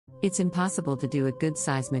It's impossible to do a good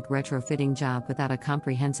seismic retrofitting job without a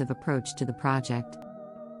comprehensive approach to the project.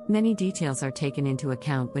 Many details are taken into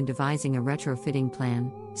account when devising a retrofitting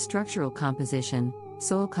plan: structural composition,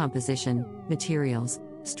 soil composition, materials,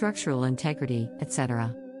 structural integrity,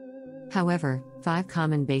 etc. However, 5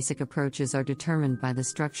 common basic approaches are determined by the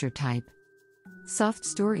structure type. Soft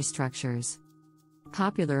story structures.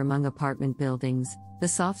 Popular among apartment buildings, the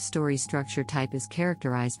soft story structure type is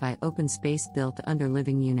characterized by open space built under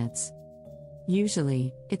living units.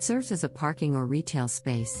 Usually, it serves as a parking or retail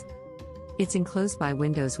space. It's enclosed by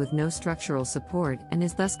windows with no structural support and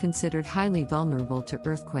is thus considered highly vulnerable to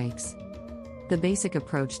earthquakes. The basic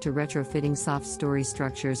approach to retrofitting soft story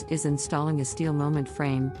structures is installing a steel moment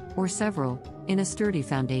frame, or several, in a sturdy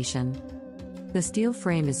foundation. The steel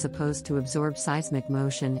frame is supposed to absorb seismic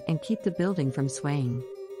motion and keep the building from swaying.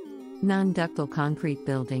 Non-ductile concrete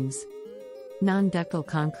buildings. Non-ductile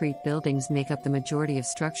concrete buildings make up the majority of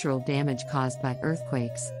structural damage caused by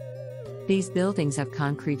earthquakes. These buildings have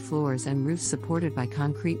concrete floors and roofs supported by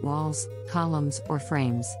concrete walls, columns, or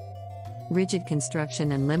frames. Rigid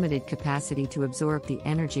construction and limited capacity to absorb the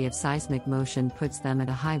energy of seismic motion puts them at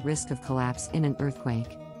a high risk of collapse in an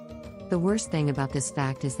earthquake. The worst thing about this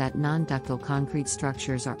fact is that non-ductile concrete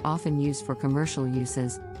structures are often used for commercial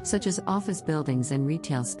uses, such as office buildings and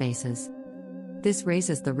retail spaces. This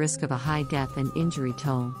raises the risk of a high death and injury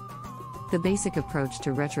toll. The basic approach to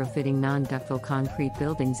retrofitting non-ductile concrete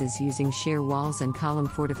buildings is using shear walls and column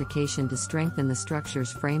fortification to strengthen the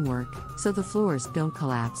structure's framework, so the floors don't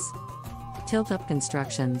collapse. Tilt-up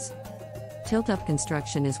constructions. Tilt-up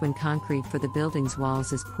construction is when concrete for the building's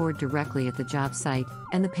walls is poured directly at the job site,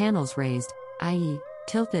 and the panels raised, i.e.,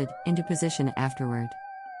 tilted, into position afterward.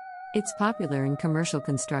 It's popular in commercial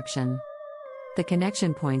construction. The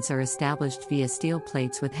connection points are established via steel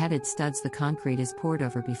plates with headed studs the concrete is poured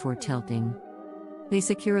over before tilting. They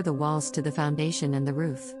secure the walls to the foundation and the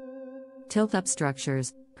roof. Tilt-up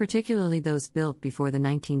structures, particularly those built before the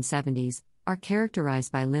 1970s, are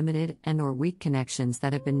characterized by limited and/or weak connections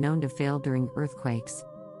that have been known to fail during earthquakes.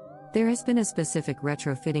 There has been a specific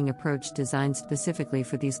retrofitting approach designed specifically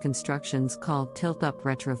for these constructions called tilt-up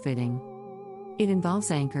retrofitting. It involves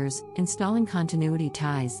anchors, installing continuity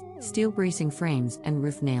ties, steel bracing frames, and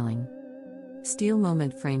roof nailing. Steel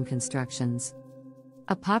moment frame constructions.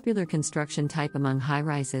 A popular construction type among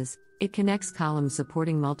high-rises, it connects columns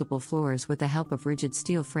supporting multiple floors with the help of rigid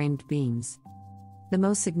steel-framed beams. The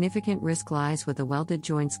most significant risk lies with the welded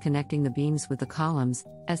joints connecting the beams with the columns,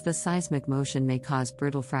 as the seismic motion may cause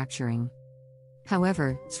brittle fracturing.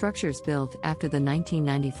 However, structures built after the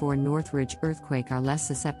 1994 Northridge earthquake are less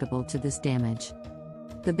susceptible to this damage.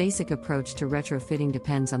 The basic approach to retrofitting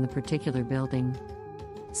depends on the particular building.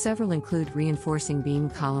 Several include reinforcing beam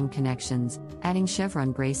column connections, adding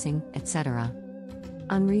chevron bracing, etc.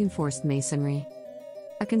 Unreinforced masonry.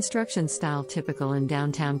 A construction style typical in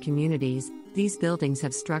downtown communities, these buildings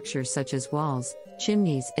have structures such as walls,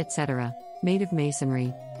 chimneys, etc., made of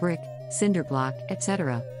masonry, brick, cinder block,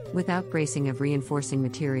 etc., without bracing of reinforcing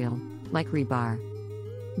material, like rebar.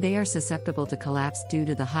 They are susceptible to collapse due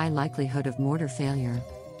to the high likelihood of mortar failure.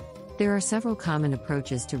 There are several common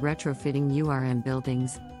approaches to retrofitting URM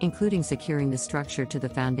buildings, including securing the structure to the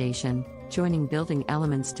foundation, joining building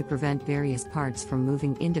elements to prevent various parts from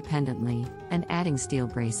moving independently, and adding steel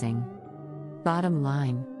bracing. Bottom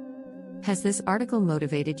line. Has this article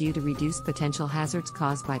motivated you to reduce potential hazards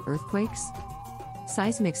caused by earthquakes?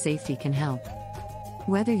 Seismic safety can help.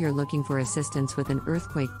 Whether you're looking for assistance with an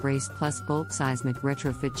earthquake brace plus bolt seismic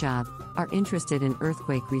retrofit job, are interested in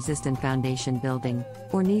earthquake-resistant foundation building,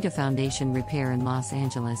 or need a foundation repair in Los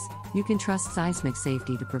Angeles, you can trust Seismic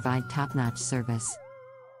Safety to provide top-notch service.